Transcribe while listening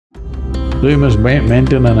So you must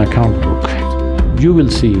maintain an account book. You will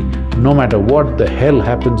see, no matter what the hell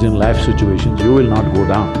happens in life situations, you will not go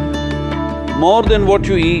down. More than what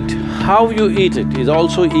you eat, how you eat it is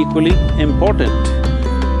also equally important.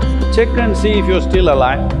 Check and see if you're still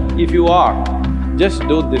alive. If you are, just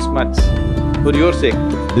do this much for your sake.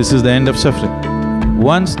 This is the end of suffering.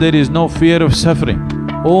 Once there is no fear of suffering,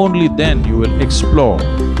 only then you will explore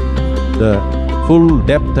the full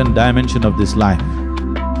depth and dimension of this life.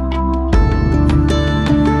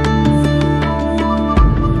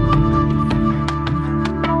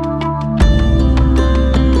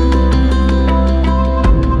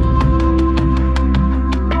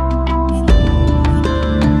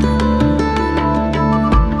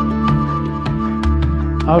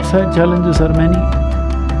 Outside challenges are many.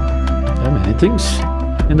 There are many things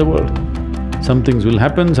in the world. Some things will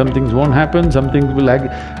happen, some things won't happen, some things will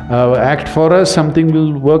act for us, something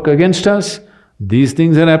will work against us. These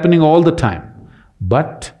things are happening all the time.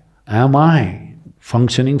 But am I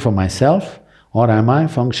functioning for myself or am I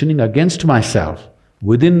functioning against myself?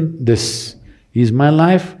 Within this, is my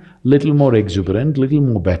life little more exuberant, little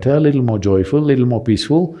more better, little more joyful, little more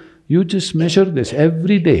peaceful? You just measure this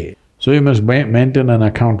every day. So you must maintain an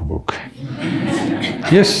account book.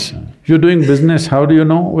 Yes, if you're doing business, how do you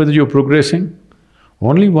know whether you're progressing?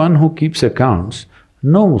 Only one who keeps accounts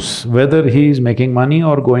knows whether he is making money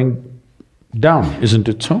or going down, isn't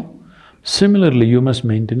it so? Similarly, you must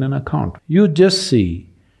maintain an account. You just see,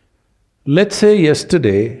 let's say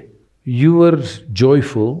yesterday you were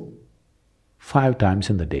joyful 5 times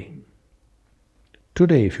in the day.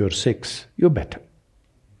 Today if you're 6, you're better.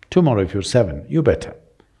 Tomorrow if you're 7, you're better.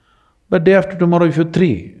 But day after tomorrow if you're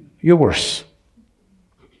 3, you're worse.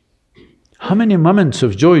 How many moments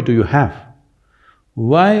of joy do you have?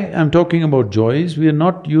 Why I'm talking about joy is we are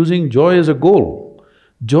not using joy as a goal.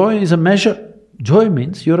 Joy is a measure. Joy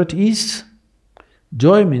means you're at ease.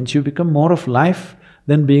 Joy means you become more of life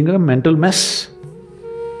than being a mental mess,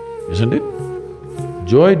 isn't it?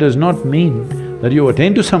 Joy does not mean that you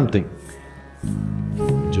attain to something.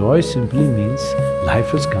 Joy simply means life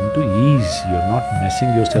has come to ease, you're not messing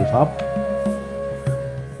yourself up.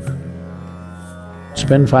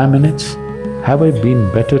 Spend 5 minutes, have I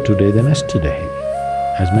been better today than yesterday?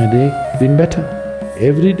 Has my day been better?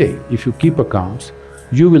 Every day, if you keep accounts,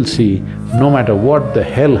 you will see, no matter what the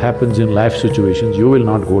hell happens in life situations, you will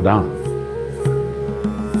not go down.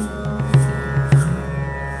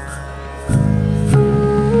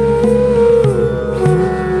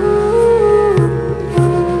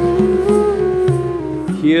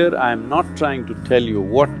 Here I'm not trying to tell you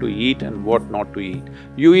what to eat and what not to eat.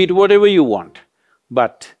 You eat whatever you want.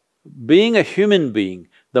 But being a human being,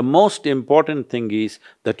 the most important thing is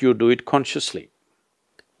that you do it consciously.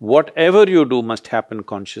 Whatever you do must happen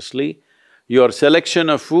consciously. Your selection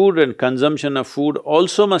of food and consumption of food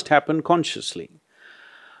also must happen consciously.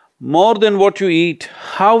 More than what you eat,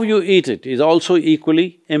 how you eat it is also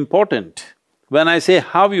equally important. When I say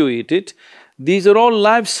how you eat it, these are all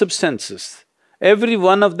live substances. Every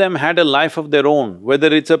one of them had a life of their own,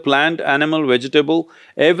 whether it's a plant, animal, vegetable,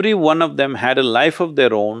 every one of them had a life of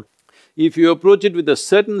their own. If you approach it with a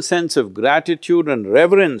certain sense of gratitude and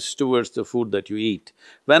reverence towards the food that you eat,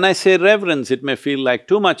 when I say reverence, it may feel like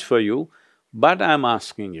too much for you, but I'm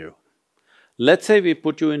asking you, let's say we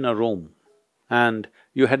put you in a room and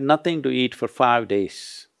you had nothing to eat for 5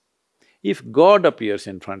 days. If God appears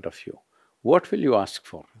in front of you, what will you ask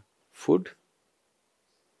for? Food?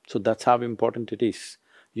 So that's how important it is.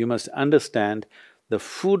 You must understand the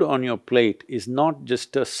food on your plate is not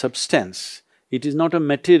just a substance, it is not a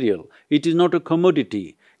material, it is not a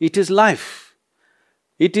commodity, it is life.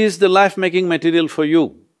 It is the life-making material for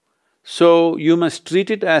you. So you must treat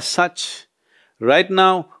it as such. Right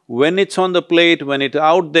now, when it's on the plate, when it's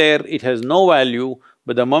out there, it has no value,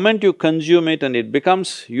 but the moment you consume it and it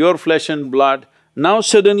becomes your flesh and blood, now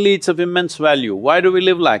suddenly it's of immense value. Why do we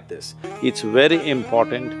live like this? It's very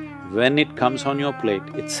important, when it comes on your plate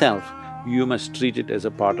itself, you must treat it as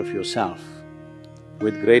a part of yourself.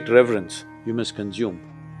 With great reverence, you must consume.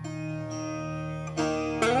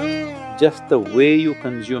 Just the way you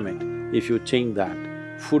consume it, if you change that,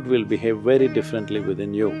 food will behave very differently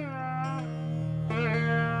within you.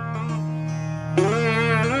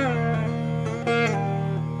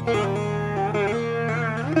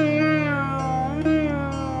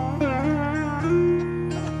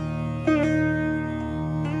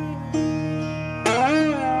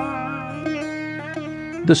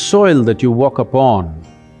 The soil that you walk upon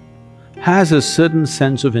has a certain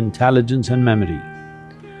sense of intelligence and memory.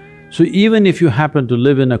 So even if you happen to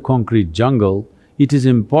live in a concrete jungle, it is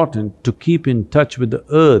important to keep in touch with the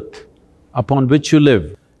earth upon which you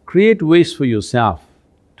live. create ways for yourself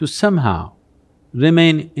to somehow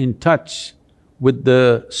remain in touch with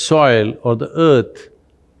the soil or the earth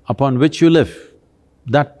upon which you live,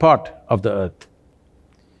 that part of the earth.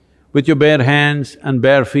 With your bare hands and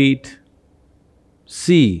bare feet,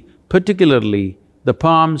 see particularly the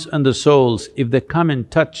palms and the soles, if they come in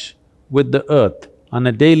touch with the earth on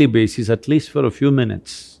a daily basis, at least for a few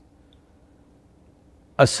minutes,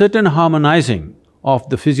 a certain harmonizing of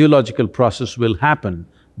the physiological process will happen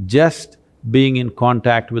just being in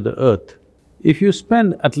contact with the earth. If you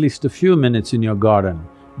spend at least a few minutes in your garden,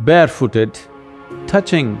 barefooted,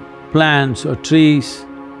 touching plants or trees,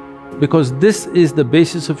 because this is the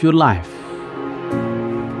basis of your life.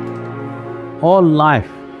 All life,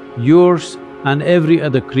 yours and every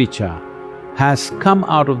other creature, has come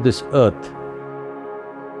out of this earth.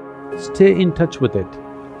 Stay in touch with it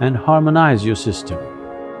and harmonize your system.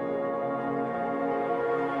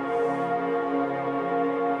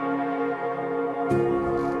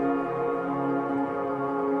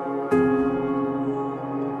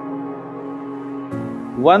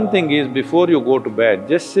 One thing is, before you go to bed,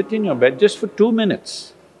 just sit in your bed just for 2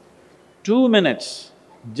 minutes. 2 minutes,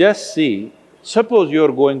 just see, suppose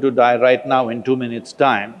you're going to die right now in 2 minutes'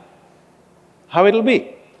 time, how it'll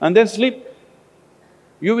be, and then sleep.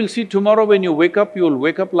 You will see tomorrow when you wake up, you will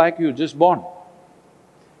wake up like you just born.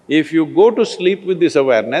 If you go to sleep with this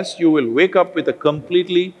awareness, you will wake up with a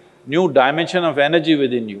completely new dimension of energy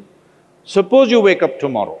within you. Suppose you wake up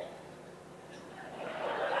tomorrow.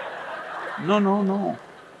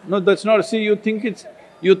 No, that's not… See, you think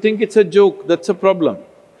it's a joke, that's a problem.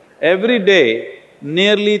 Every day,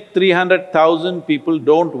 nearly 300,000 people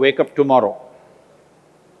don't wake up tomorrow.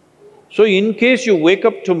 So in case you wake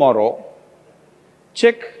up tomorrow,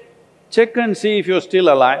 check and see if you're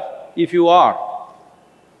still alive. If you are,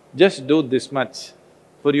 just do this much,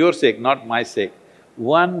 for your sake, not my sake.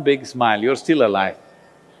 One big smile, you're still alive.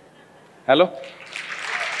 Hello?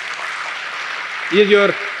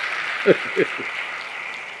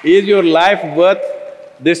 Is your life worth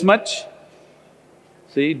this much?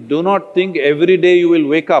 See, do not think every day you will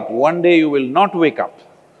wake up, one day you will not wake up.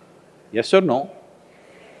 Yes or no?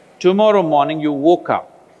 Tomorrow morning you woke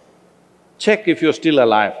up, check if you're still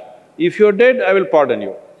alive. If you're dead, I will pardon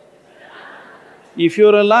you. If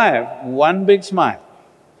you're alive, one big smile.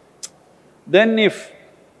 Then if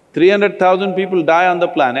 300,000 people die on the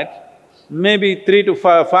planet, maybe 3 to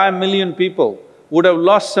 5 million people would have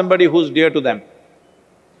lost somebody who's dear to them.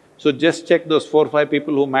 So just check those 4 or 5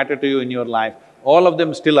 people who matter to you in your life, all of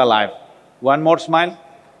them still alive. One more smile.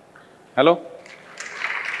 Hello?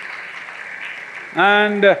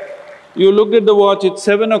 And you looked at the watch, it's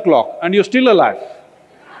 7 o'clock and you're still alive.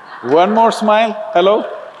 One more smile. Hello?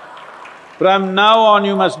 From now on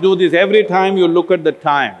you must do this every time you look at the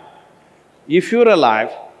time. If you're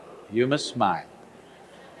alive, you must smile,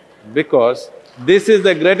 because this is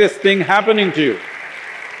the greatest thing happening to you.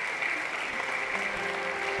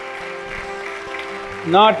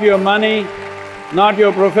 Not your money, not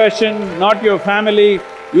your profession, not your family,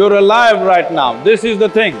 you're alive right now, this is the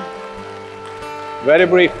thing. Very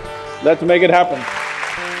brief, let's make it happen.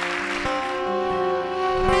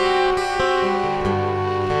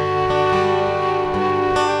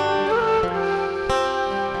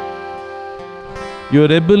 Your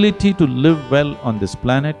ability to live well on this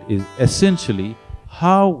planet is essentially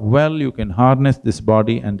how well you can harness this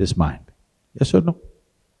body and this mind. Yes or no?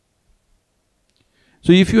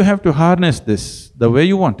 So if you have to harness this the way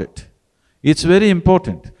you want it, it's very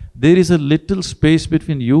important. There is a little space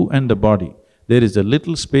between you and the body. There is a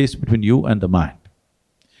little space between you and the mind.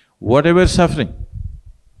 Whatever suffering,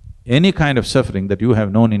 any kind of suffering that you have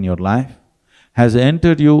known in your life has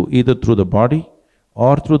entered you either through the body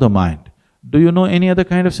or through the mind. Do you know any other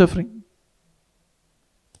kind of suffering?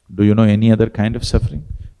 Do you know any other kind of suffering?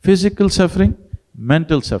 Physical suffering,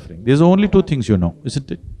 mental suffering. There's only 2 things you know, isn't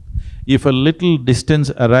it? If a little distance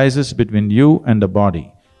arises between you and the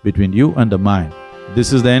body, between you and the mind,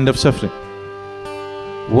 this is the end of suffering.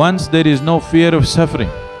 Once there is no fear of suffering,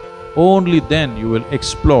 only then you will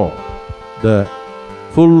explore the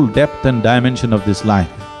full depth and dimension of this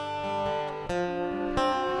life.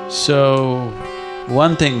 So,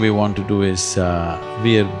 one thing we want to do is,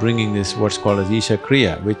 we are bringing this what's called as Isha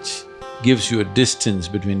Kriya, which gives you a distance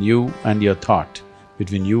between you and your thought,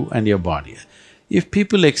 between you and your body. If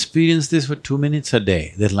people experience this for 2 minutes a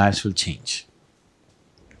day, their lives will change.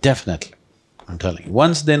 Definitely, I'm telling you.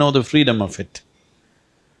 Once they know the freedom of it,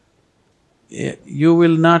 you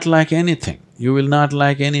will not like anything. You will not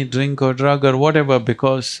like any drink or drug or whatever,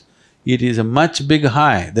 because it is a much big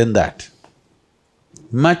high than that.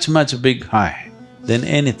 Much big high than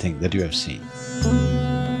anything that you have seen.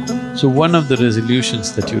 So one of the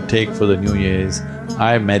resolutions that you take for the new year is,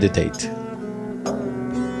 I meditate.